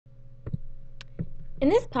In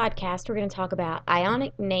this podcast, we're going to talk about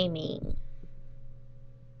ionic naming.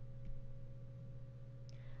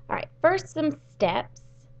 All right, first some steps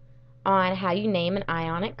on how you name an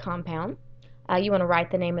ionic compound. You want to write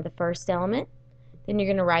the name of the first element, then you're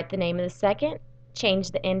going to write the name of the second, change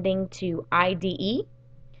the ending to IDE,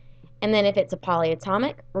 and then if it's a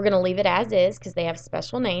polyatomic, we're going to leave it as is because they have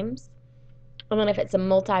special names. And then if it's a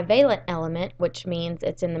multivalent element, which means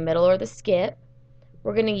it's in the middle or the skip,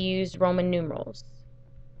 we're going to use Roman numerals.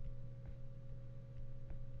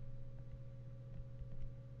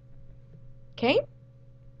 Okay?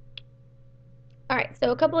 Alright,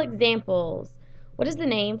 so a couple examples. What is the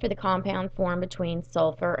name for the compound formed between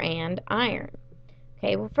sulfur and iron?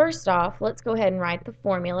 Okay, well first off, let's go ahead and write the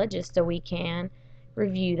formula just so we can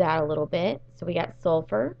review that a little bit. So we got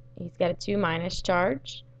sulfur, he's got a 2-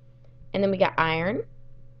 charge. And then we got iron,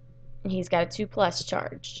 and he's got a 2+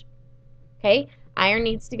 charge. Okay, iron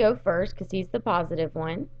needs to go first because he's the positive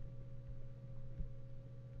one.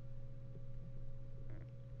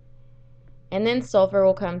 And then sulfur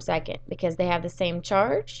will come second because they have the same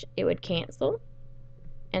charge. It would cancel.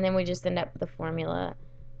 And then we just end up with the formula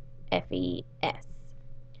FeS.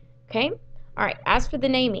 Okay? Alright, as for the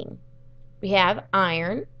naming, we have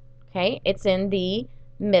iron. Okay, it's in the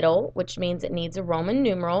middle, which means it needs a Roman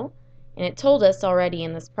numeral. And it told us already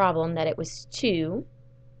in this problem that it was 2.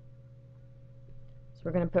 So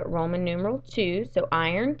we're going to put Roman numeral 2, so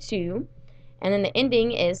iron 2. And then the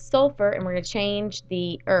ending is sulfur, and we're going to change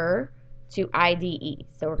the to IDE.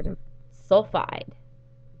 So we're going to sulfide.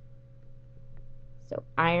 So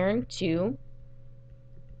iron 2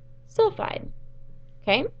 sulfide.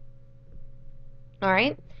 Okay?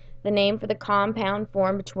 Alright. The name for the compound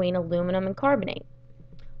formed between aluminum and carbonate.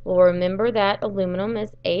 Well, remember that aluminum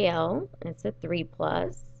is Al, and it's a 3+.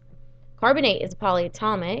 Carbonate is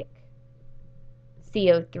polyatomic,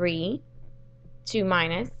 CO3,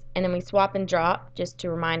 2-, and then we swap and drop just to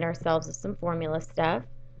remind ourselves of some formula stuff.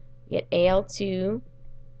 We get Al2,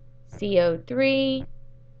 CO3,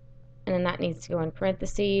 and then that needs to go in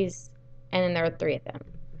parentheses, and then there are 3 of them.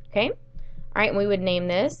 Okay? Alright, and we would name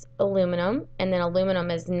this aluminum, and then aluminum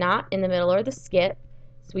is not in the middle or the skip,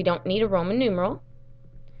 so we don't need a Roman numeral.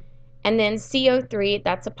 And then CO3,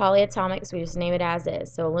 that's a polyatomic, so we just name it as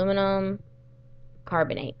is. So aluminum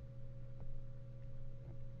carbonate.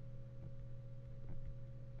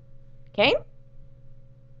 Okay?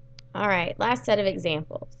 Alright, last set of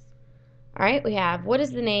examples. Alright, we have, what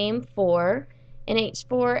is the name for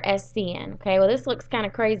NH4SCN? Okay, well this looks kind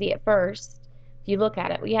of crazy at first. If you look at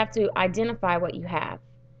it, you have to identify what you have.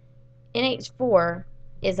 NH4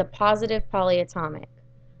 is a positive polyatomic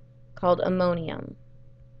called ammonium.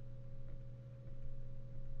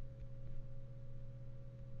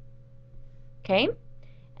 Okay,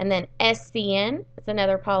 and then SCN is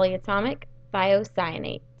another polyatomic,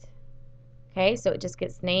 thiocyanate. Okay, so it just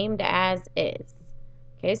gets named as is.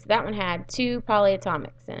 Okay, so that one had 2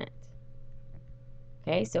 polyatomics in it.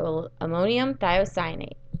 Okay, so ammonium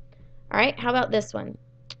thiocyanate. Alright, how about this one?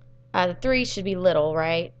 The 3 should be little,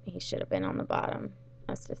 right? He should have been on the bottom.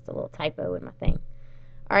 That's just a little typo in my thing.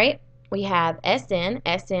 Alright, we have SN.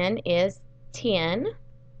 SN is 10.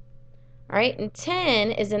 Alright, and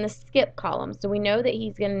 10 is in the skip column, so we know that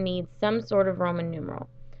he's going to need some sort of Roman numeral.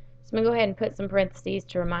 So I'm going to go ahead and put some parentheses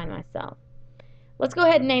to remind myself. Let's go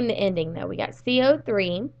ahead and name the ending, though. We got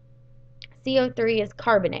CO3. CO3 is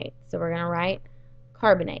carbonate, so we're going to write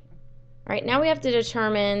carbonate. Alright, now we have to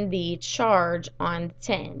determine the charge on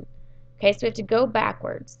 10. Okay, so we have to go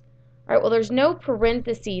backwards. Alright, well there's no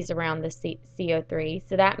parentheses around the CO3,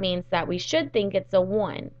 so that means that we should think it's a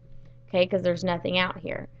 1. Okay, because there's nothing out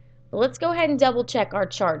here. But let's go ahead and double check our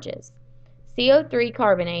charges. CO3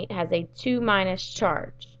 carbonate has a 2-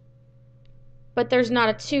 charge. But there's not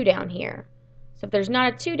a 2 down here. So if there's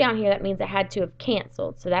not a 2 down here, that means it had to have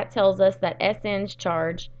canceled. So that tells us that SN's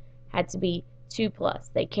charge had to be 2+.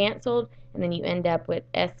 They canceled, and then you end up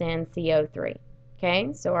with SnCO3.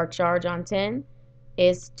 Okay, so our charge on 10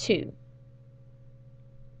 is 2.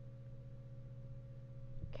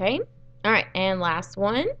 Okay, alright, and last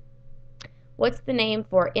one. What's the name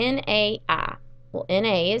for NaI? Well,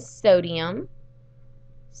 Na is sodium.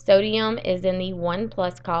 Sodium is in the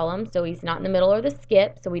 1+ column, so he's not in the middle or the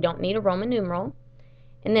skip, so we don't need a Roman numeral.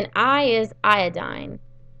 And then I is iodine.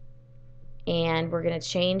 And we're going to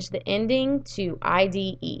change the ending to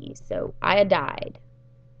IDE, so iodide.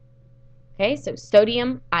 Okay, so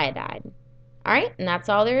sodium iodide. Alright, and that's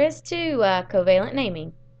all there is to covalent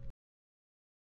naming.